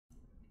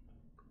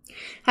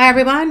Hi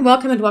everyone,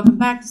 welcome and welcome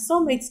back to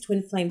Soulmates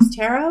Twin Flames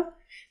Tarot.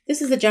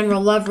 This is a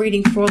general love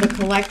reading for the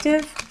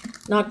collective.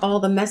 Not all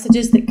the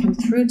messages that come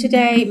through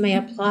today may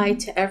apply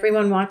to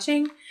everyone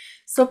watching.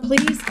 So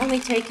please only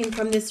take in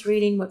from this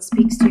reading what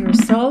speaks to your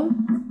soul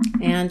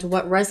and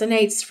what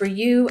resonates for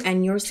you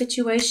and your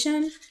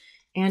situation,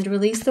 and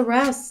release the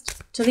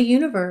rest to the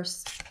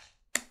universe.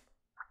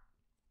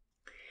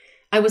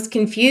 I was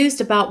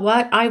confused about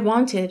what I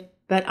wanted,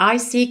 but I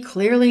see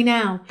clearly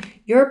now.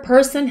 Your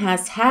person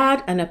has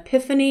had an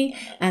epiphany,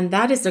 and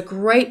that is a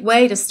great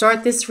way to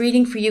start this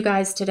reading for you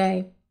guys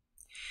today.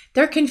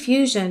 Their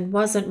confusion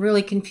wasn't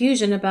really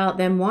confusion about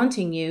them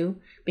wanting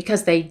you,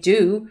 because they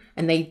do,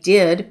 and they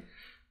did.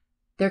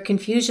 Their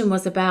confusion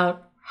was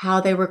about how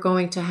they were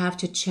going to have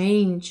to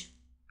change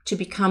to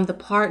become the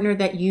partner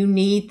that you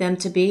need them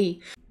to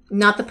be.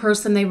 Not the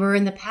person they were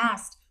in the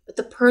past, but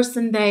the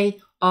person they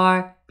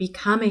are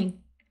becoming.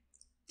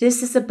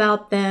 This is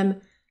about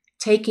them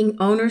taking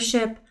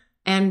ownership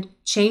and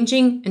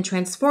changing and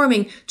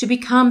transforming to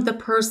become the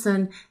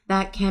person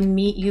that can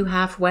meet you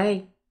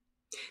halfway,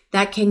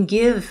 that can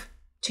give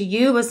to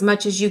you as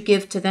much as you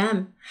give to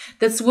them,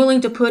 that's willing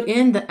to put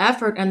in the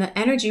effort and the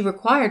energy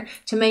required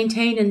to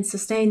maintain and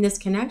sustain this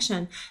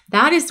connection.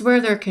 That is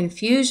where their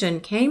confusion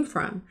came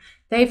from.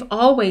 They've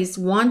always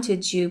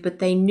wanted you, but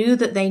they knew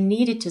that they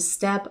needed to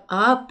step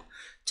up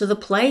to the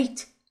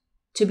plate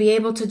to be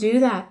able to do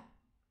that.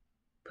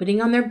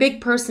 Putting on their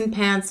big person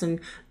pants and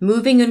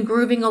moving and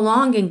grooving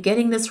along and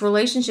getting this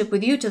relationship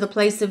with you to the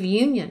place of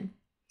union.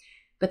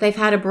 But they've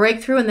had a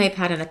breakthrough and they've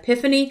had an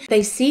epiphany.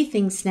 They see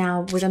things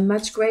now with a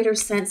much greater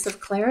sense of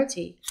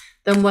clarity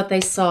than what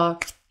they saw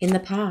in the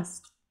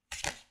past.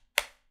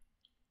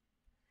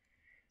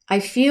 I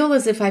feel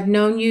as if I've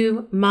known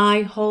you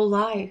my whole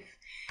life.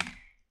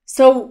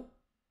 So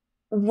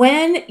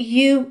when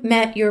you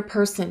met your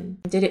person,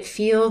 did it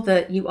feel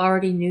that you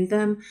already knew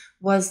them?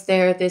 Was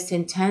there this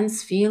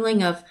intense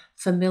feeling of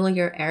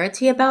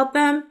familiarity about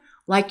them?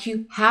 Like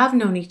you have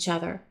known each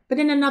other, but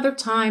in another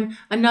time,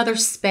 another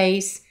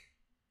space,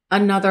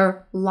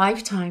 another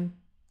lifetime.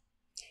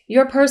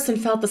 Your person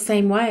felt the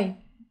same way.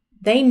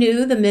 They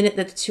knew the minute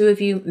that the two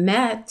of you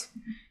met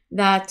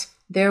that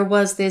there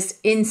was this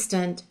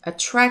instant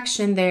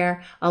attraction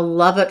there, a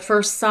love at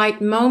first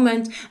sight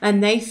moment,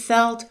 and they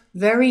felt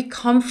very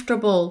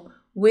comfortable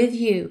with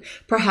you.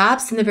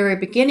 Perhaps in the very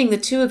beginning, the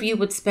two of you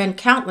would spend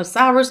countless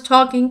hours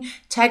talking,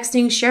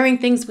 texting, sharing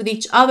things with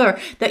each other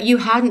that you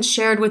hadn't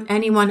shared with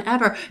anyone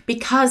ever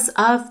because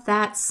of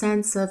that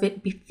sense of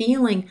it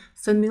feeling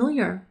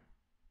familiar.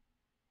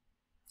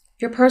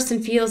 Your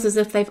person feels as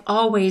if they've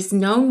always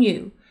known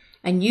you.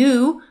 And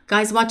you,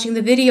 guys watching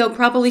the video,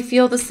 probably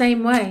feel the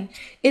same way.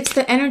 It's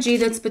the energy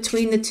that's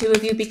between the two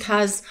of you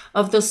because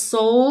of the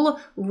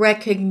soul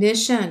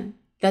recognition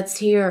that's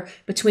here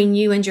between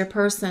you and your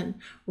person,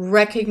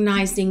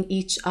 recognizing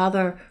each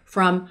other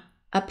from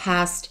a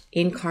past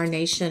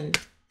incarnation.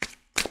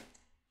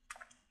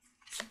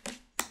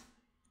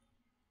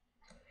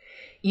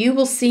 You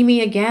will see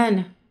me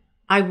again.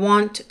 I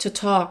want to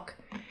talk.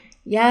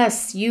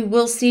 Yes, you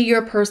will see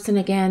your person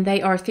again.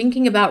 They are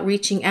thinking about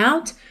reaching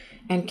out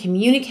and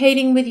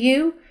communicating with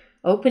you,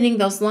 opening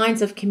those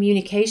lines of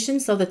communication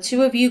so the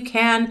two of you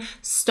can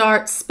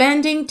start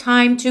spending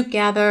time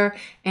together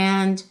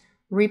and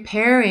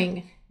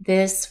repairing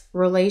this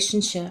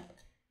relationship,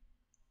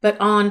 but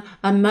on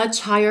a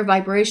much higher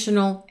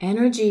vibrational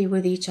energy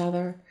with each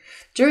other.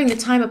 During the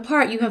time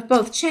apart, you have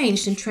both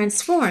changed and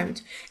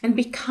transformed and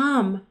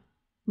become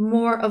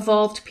more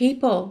evolved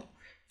people,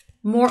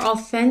 more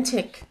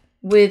authentic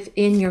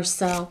within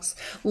yourselves,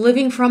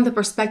 living from the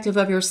perspective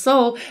of your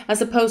soul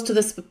as opposed to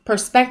the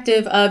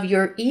perspective of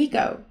your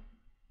ego.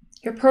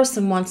 Your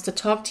person wants to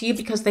talk to you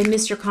because they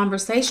miss your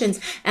conversations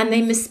and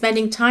they miss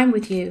spending time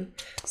with you.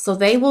 So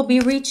they will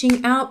be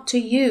reaching out to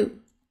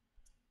you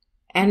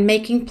and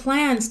making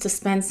plans to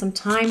spend some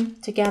time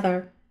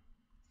together.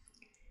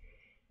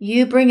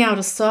 You bring out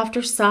a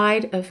softer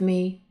side of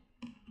me.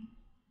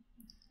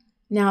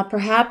 Now,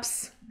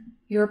 perhaps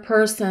your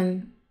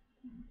person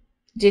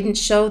didn't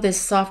show this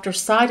softer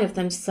side of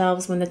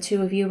themselves when the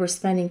two of you were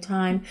spending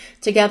time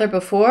together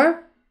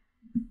before,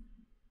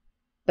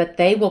 but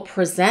they will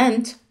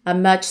present a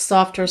much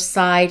softer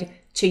side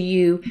to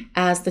you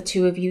as the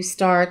two of you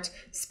start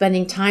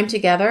spending time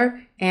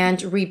together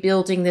and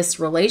rebuilding this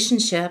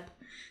relationship.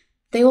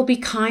 They will be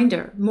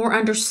kinder, more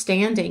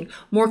understanding,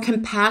 more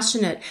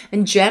compassionate,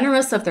 and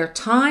generous of their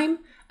time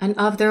and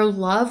of their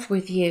love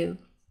with you.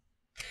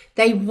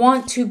 They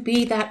want to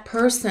be that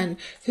person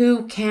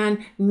who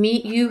can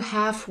meet you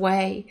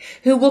halfway,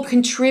 who will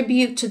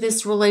contribute to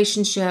this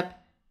relationship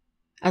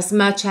as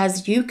much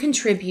as you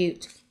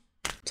contribute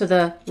to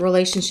the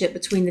relationship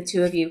between the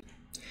two of you.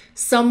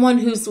 Someone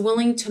who's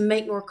willing to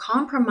make more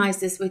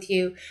compromises with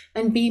you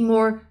and be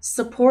more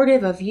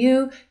supportive of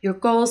you, your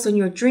goals, and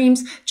your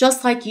dreams,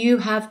 just like you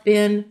have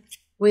been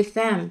with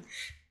them.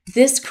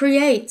 This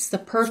creates the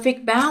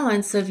perfect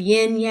balance of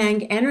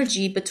yin-yang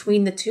energy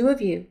between the two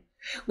of you,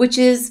 which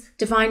is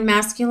divine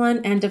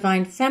masculine and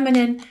divine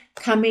feminine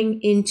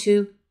coming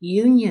into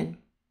union.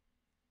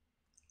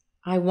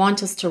 I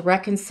want us to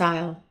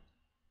reconcile.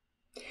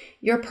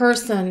 Your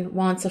person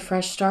wants a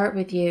fresh start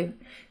with you.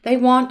 They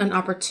want an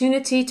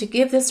opportunity to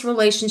give this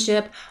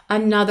relationship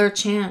another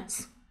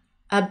chance,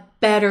 a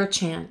better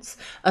chance,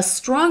 a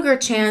stronger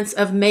chance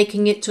of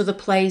making it to the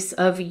place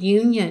of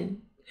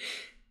union.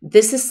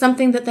 This is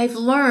something that they've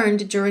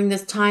learned during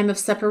this time of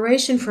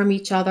separation from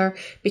each other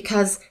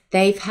because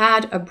they've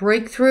had a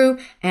breakthrough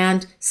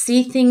and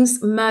see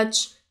things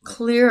much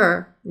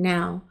clearer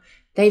now.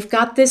 They've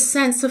got this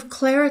sense of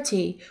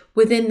clarity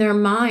within their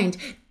mind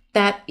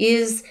that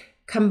is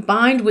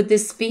combined with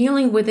this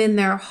feeling within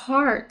their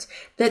heart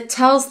that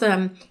tells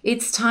them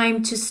it's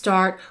time to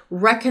start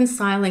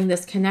reconciling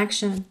this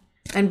connection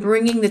and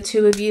bringing the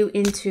two of you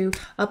into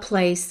a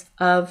place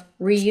of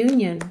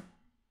reunion.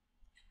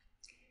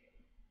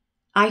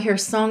 I hear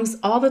songs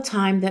all the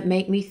time that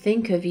make me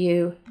think of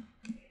you.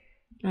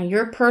 Now,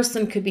 your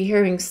person could be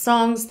hearing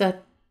songs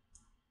that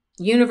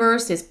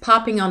universe is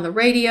popping on the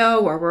radio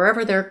or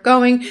wherever they're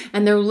going,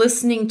 and they're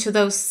listening to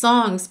those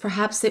songs.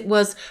 Perhaps it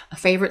was a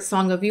favorite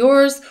song of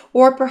yours,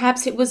 or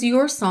perhaps it was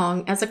your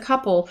song as a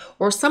couple,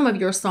 or some of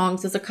your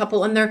songs as a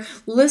couple, and they're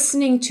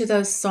listening to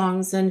those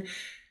songs and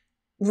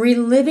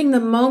reliving the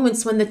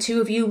moments when the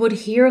two of you would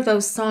hear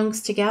those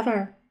songs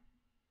together.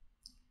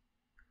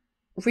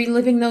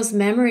 Reliving those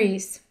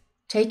memories,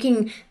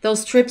 taking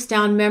those trips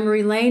down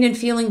memory lane and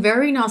feeling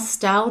very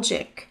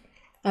nostalgic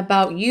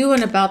about you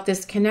and about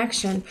this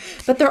connection.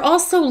 But they're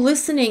also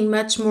listening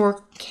much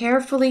more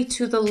carefully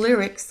to the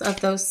lyrics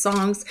of those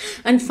songs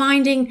and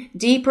finding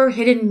deeper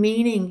hidden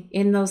meaning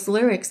in those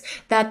lyrics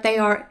that they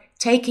are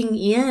taking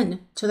in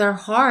to their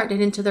heart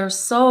and into their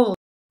soul.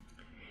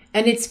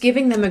 And it's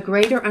giving them a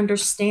greater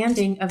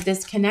understanding of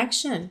this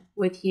connection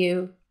with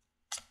you.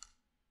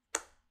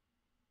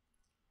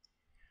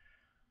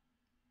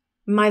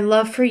 My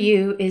love for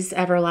you is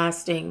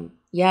everlasting.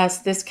 Yes,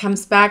 this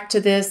comes back to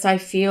this. I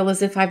feel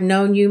as if I've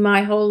known you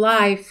my whole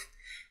life.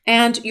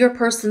 And your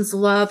person's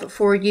love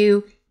for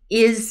you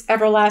is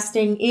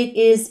everlasting. It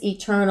is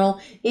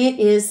eternal. It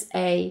is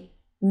a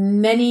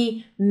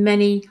many,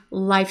 many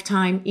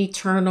lifetime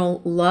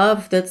eternal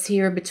love that's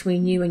here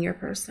between you and your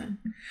person.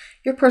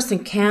 Your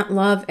person can't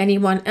love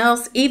anyone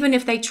else, even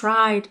if they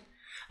tried.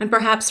 And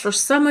perhaps for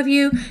some of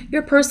you,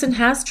 your person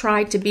has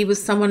tried to be with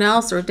someone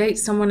else or date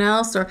someone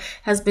else or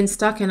has been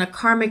stuck in a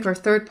karmic or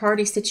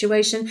third-party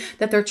situation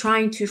that they're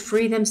trying to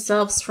free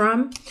themselves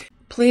from.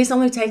 Please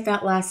only take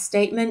that last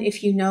statement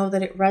if you know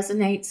that it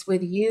resonates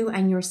with you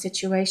and your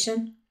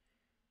situation.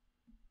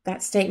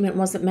 That statement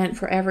wasn't meant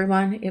for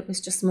everyone. It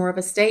was just more of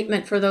a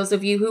statement for those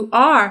of you who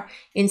are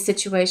in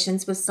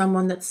situations with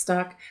someone that's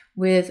stuck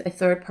with a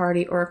third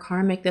party or a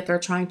karmic that they're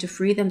trying to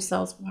free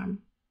themselves from.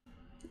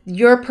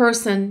 Your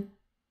person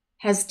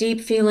has deep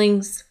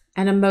feelings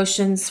and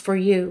emotions for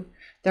you.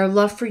 Their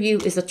love for you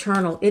is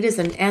eternal. It is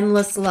an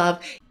endless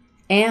love.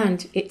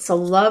 And it's a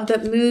love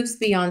that moves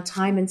beyond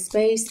time and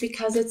space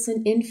because it's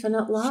an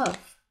infinite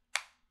love.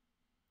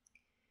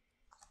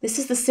 This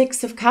is the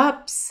Six of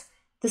Cups.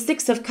 The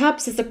Six of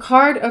Cups is a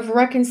card of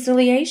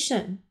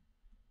reconciliation.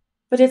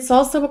 But it's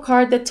also a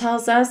card that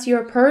tells us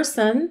your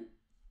person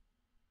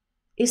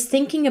is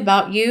thinking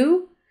about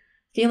you,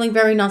 feeling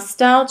very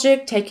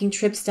nostalgic, taking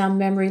trips down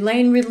memory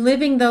lane,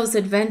 reliving those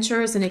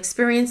adventures and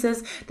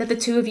experiences that the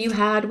two of you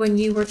had when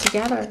you were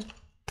together.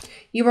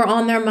 You are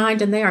on their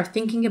mind and they are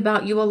thinking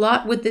about you a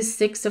lot with this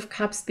Six of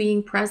Cups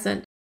being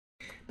present.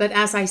 But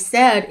as I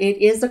said,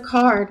 it is a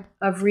card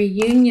of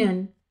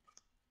reunion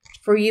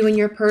for you and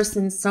your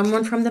person,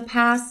 someone from the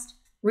past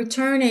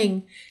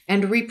returning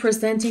and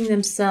representing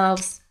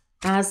themselves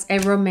as a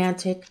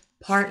romantic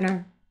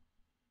partner.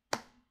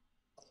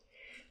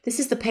 This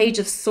is the Page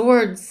of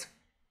Swords.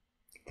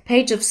 The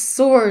Page of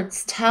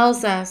Swords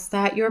tells us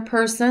that your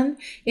person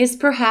is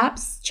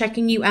perhaps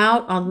checking you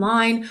out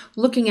online,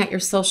 looking at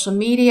your social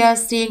media,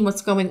 seeing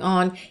what's going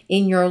on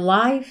in your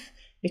life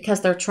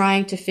because they're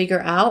trying to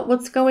figure out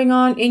what's going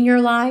on in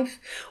your life,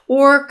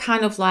 or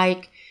kind of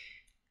like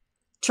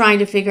trying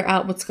to figure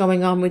out what's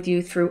going on with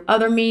you through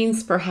other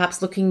means,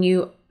 perhaps looking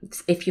you,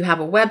 if you have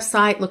a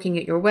website, looking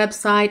at your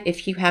website,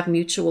 if you have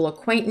mutual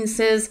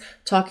acquaintances,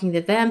 talking to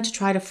them to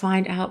try to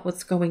find out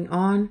what's going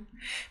on.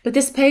 But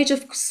this Page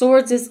of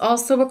Swords is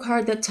also a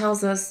card that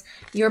tells us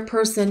your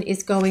person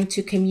is going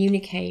to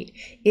communicate.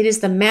 It is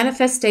the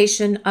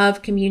manifestation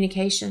of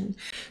communication.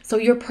 So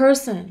your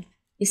person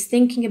is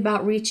thinking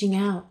about reaching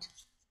out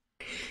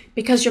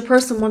because your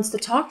person wants to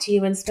talk to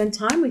you and spend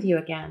time with you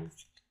again.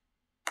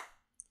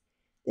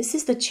 This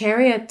is the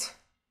Chariot.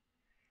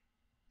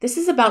 This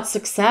is about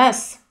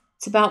success.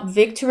 It's about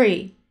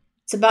victory.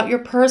 It's about your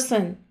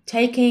person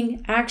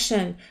taking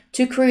action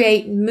to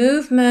create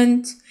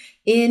movement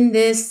in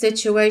this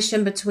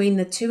situation between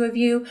the two of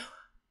you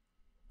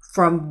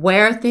from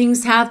where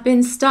things have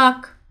been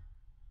stuck.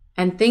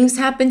 And things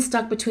have been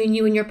stuck between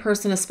you and your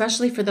person,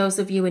 especially for those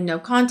of you in no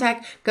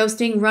contact,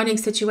 ghosting, running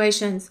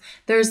situations.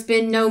 There's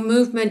been no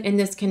movement in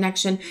this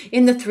connection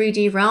in the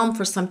 3D realm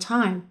for some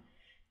time.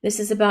 This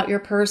is about your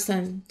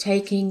person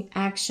taking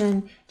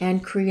action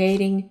and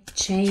creating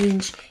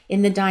change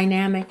in the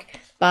dynamic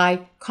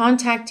by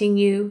contacting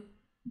you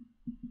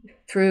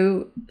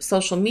through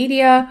social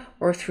media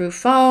or through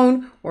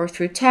phone or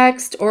through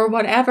text or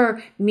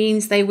whatever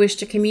means they wish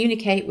to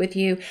communicate with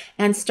you,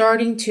 and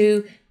starting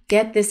to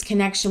get this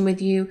connection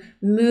with you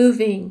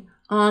moving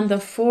on the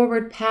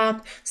forward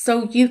path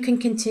so you can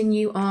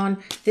continue on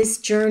this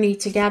journey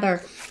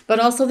together. But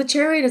also the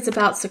Chariot is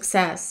about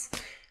success.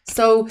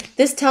 So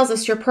this tells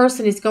us your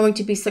person is going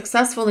to be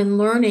successful in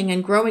learning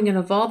and growing and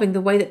evolving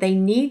the way that they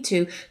need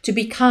to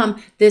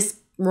become this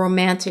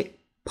romantic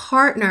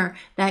partner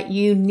that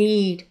you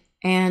need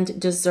and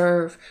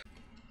deserve,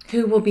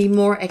 who will be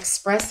more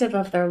expressive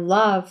of their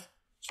love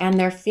and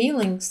their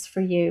feelings for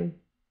you.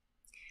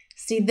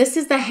 See, this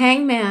is the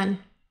Hangman.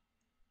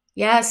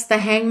 Yes, the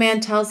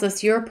Hangman tells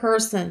us your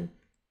person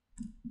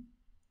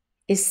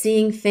is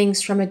seeing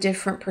things from a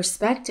different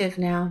perspective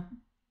now.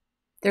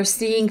 They're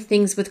seeing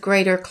things with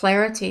greater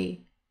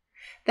clarity.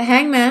 The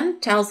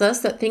Hangman tells us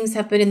that things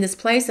have been in this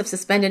place of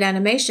suspended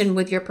animation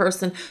with your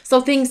person.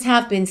 So things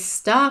have been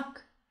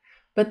stuck,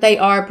 but they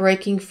are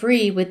breaking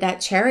free with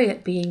that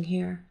Chariot being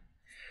here.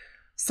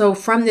 So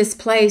from this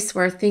place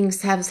where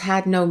things have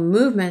had no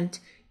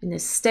movement, in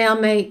this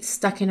stalemate,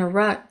 stuck in a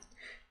rut,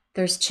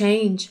 there's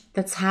change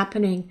that's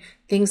happening.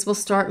 Things will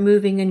start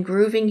moving and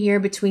grooving here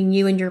between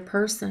you and your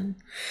person.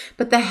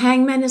 But the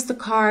Hangman is the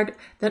card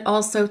that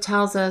also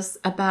tells us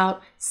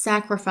about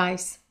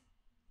sacrifice.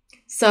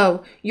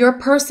 So your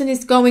person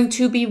is going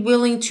to be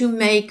willing to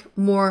make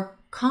more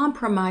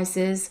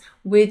compromises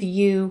with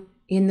you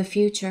in the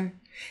future.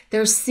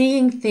 They're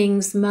seeing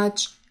things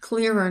much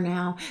clearer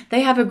now.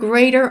 They have a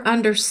greater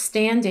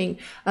understanding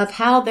of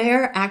how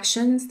their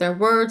actions, their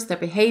words, their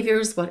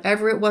behaviors,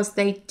 whatever it was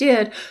they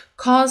did,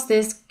 caused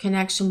this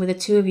connection with the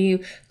two of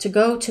you to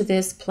go to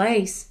this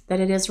place that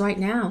it is right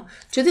now,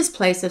 to this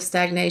place of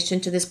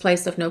stagnation, to this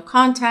place of no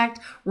contact,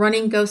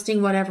 running,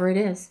 ghosting, whatever it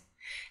is.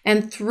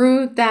 And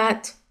through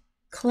that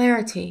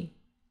clarity,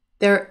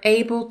 they're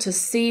able to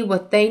see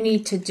what they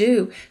need to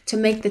do to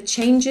make the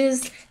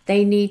changes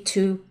they need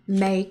to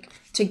make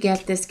to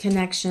get this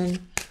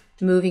connection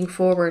moving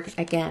forward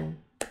again.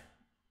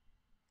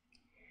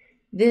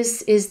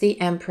 This is the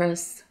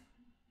Empress.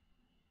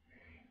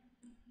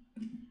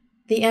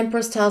 The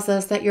Empress tells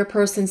us that your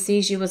person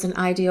sees you as an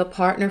ideal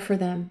partner for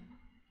them.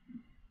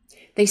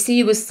 They see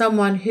you as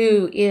someone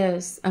who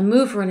is a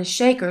mover and a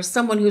shaker,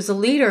 someone who's a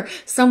leader,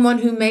 someone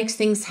who makes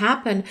things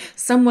happen,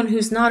 someone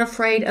who's not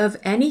afraid of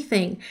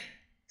anything,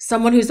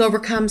 someone who's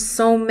overcome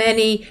so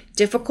many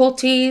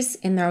difficulties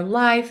in their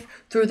life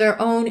through their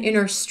own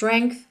inner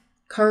strength,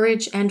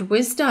 courage, and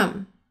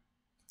wisdom.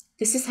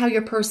 This is how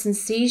your person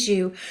sees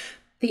you.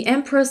 The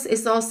Empress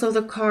is also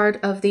the card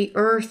of the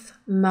Earth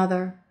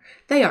Mother.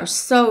 They are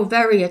so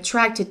very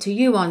attracted to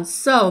you on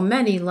so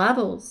many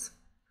levels.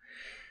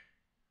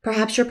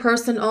 Perhaps your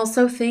person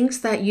also thinks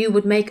that you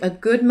would make a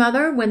good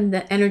mother when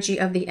the energy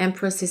of the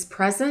Empress is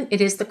present. It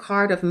is the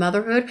card of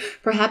motherhood.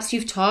 Perhaps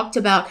you've talked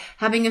about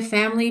having a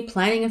family,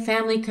 planning a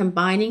family,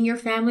 combining your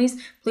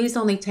families. Please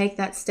only take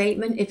that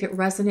statement if it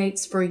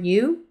resonates for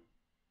you.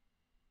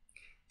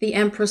 The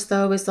Empress,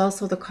 though, is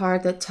also the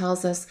card that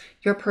tells us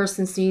your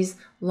person sees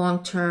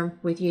long-term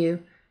with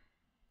you.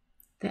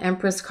 The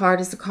Empress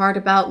card is the card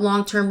about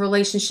long-term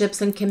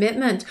relationships and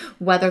commitment,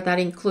 whether that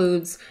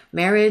includes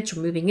marriage,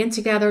 moving in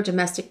together,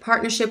 domestic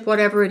partnership,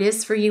 whatever it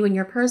is for you and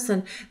your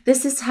person.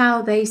 This is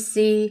how they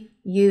see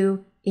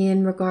you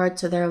in regard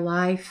to their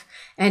life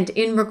and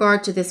in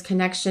regard to this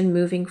connection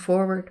moving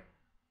forward.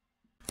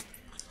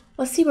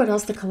 Let's see what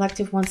else the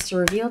collective wants to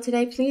reveal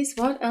today, please.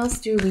 What else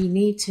do we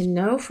need to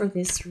know for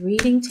this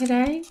reading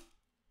today?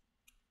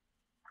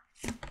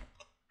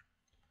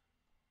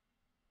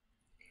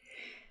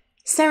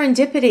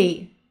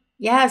 Serendipity.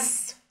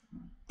 Yes,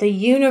 the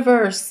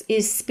universe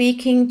is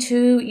speaking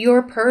to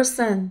your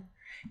person,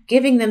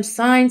 giving them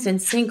signs and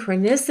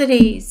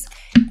synchronicities,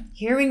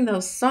 hearing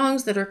those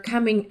songs that are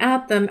coming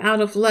at them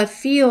out of left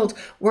field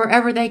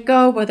wherever they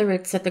go, whether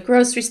it's at the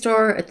grocery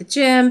store, at the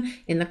gym,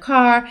 in the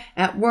car,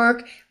 at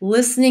work,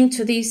 listening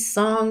to these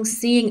songs,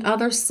 seeing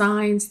other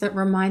signs that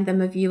remind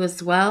them of you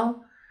as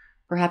well.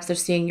 Perhaps they're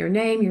seeing your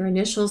name, your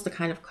initials, the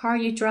kind of car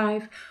you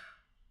drive.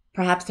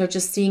 Perhaps they're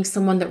just seeing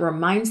someone that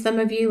reminds them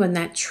of you and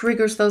that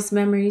triggers those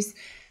memories.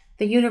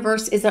 The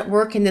universe is at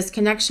work in this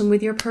connection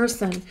with your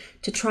person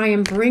to try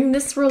and bring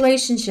this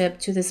relationship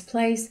to this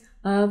place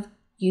of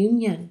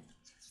union.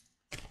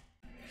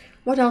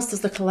 What else does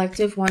the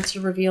collective want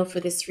to reveal for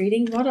this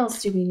reading? What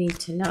else do we need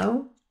to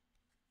know?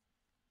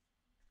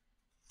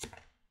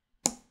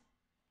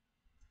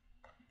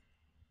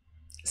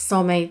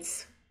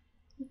 Soulmates.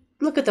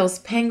 Look at those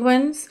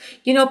penguins.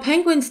 You know,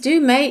 penguins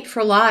do mate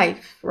for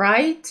life,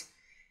 right?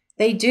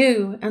 They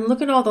do. And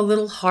look at all the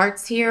little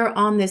hearts here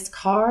on this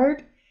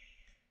card.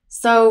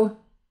 So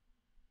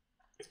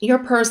your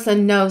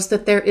person knows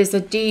that there is a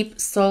deep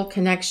soul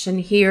connection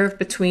here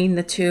between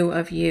the two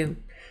of you.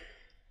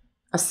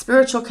 A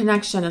spiritual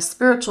connection, a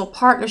spiritual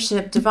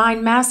partnership,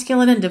 divine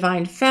masculine and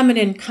divine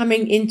feminine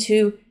coming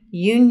into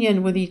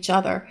union with each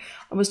other.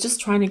 I was just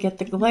trying to get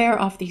the glare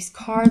off these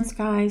cards,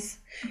 guys.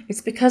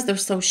 It's because they're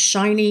so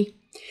shiny.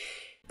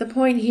 The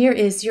point here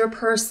is your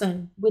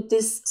person, with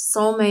this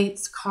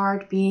soulmates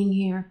card being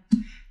here,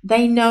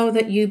 they know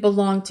that you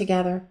belong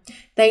together.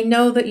 They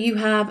know that you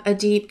have a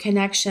deep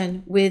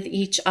connection with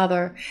each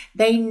other.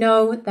 They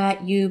know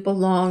that you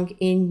belong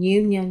in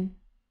union.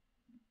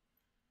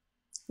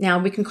 Now,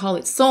 we can call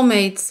it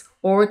soulmates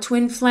or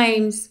twin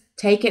flames.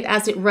 Take it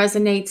as it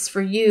resonates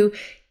for you.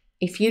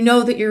 If you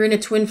know that you're in a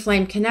twin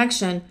flame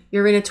connection,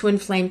 you're in a twin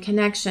flame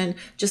connection.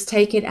 Just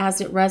take it as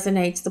it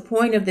resonates. The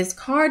point of this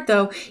card,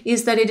 though,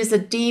 is that it is a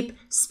deep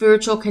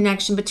spiritual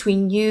connection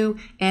between you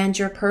and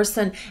your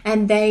person,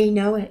 and they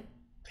know it.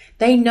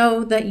 They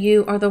know that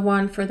you are the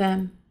one for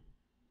them.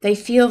 They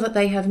feel that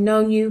they have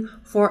known you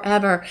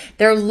forever.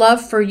 Their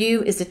love for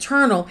you is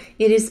eternal.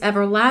 It is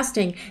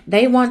everlasting.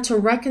 They want to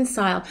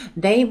reconcile.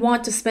 They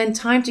want to spend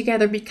time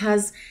together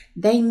because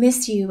they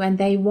miss you and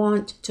they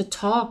want to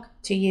talk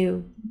to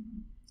you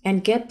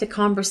and get the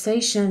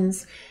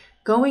conversations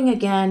going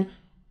again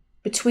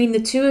between the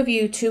two of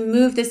you to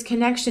move this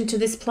connection to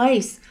this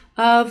place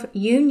of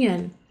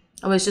union.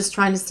 I was just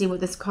trying to see what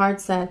this card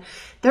said.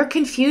 Their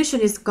confusion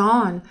is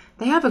gone.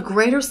 They have a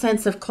greater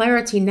sense of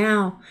clarity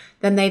now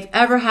than they've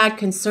ever had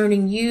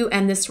concerning you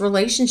and this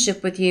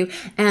relationship with you.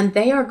 And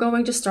they are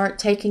going to start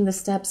taking the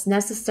steps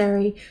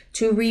necessary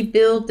to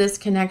rebuild this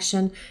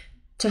connection,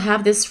 to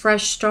have this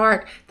fresh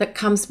start that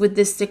comes with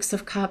this Six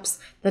of Cups,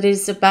 that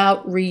is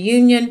about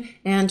reunion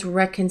and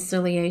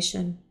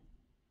reconciliation.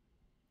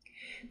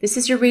 This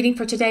is your reading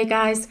for today,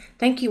 guys.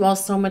 Thank you all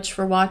so much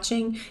for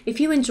watching.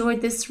 If you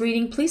enjoyed this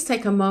reading, please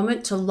take a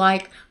moment to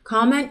like,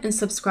 comment, and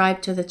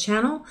subscribe to the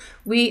channel.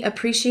 We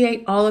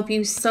appreciate all of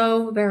you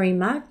so very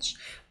much.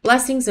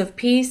 Blessings of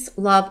peace,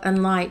 love,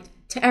 and light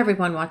to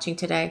everyone watching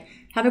today.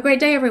 Have a great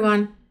day,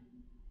 everyone.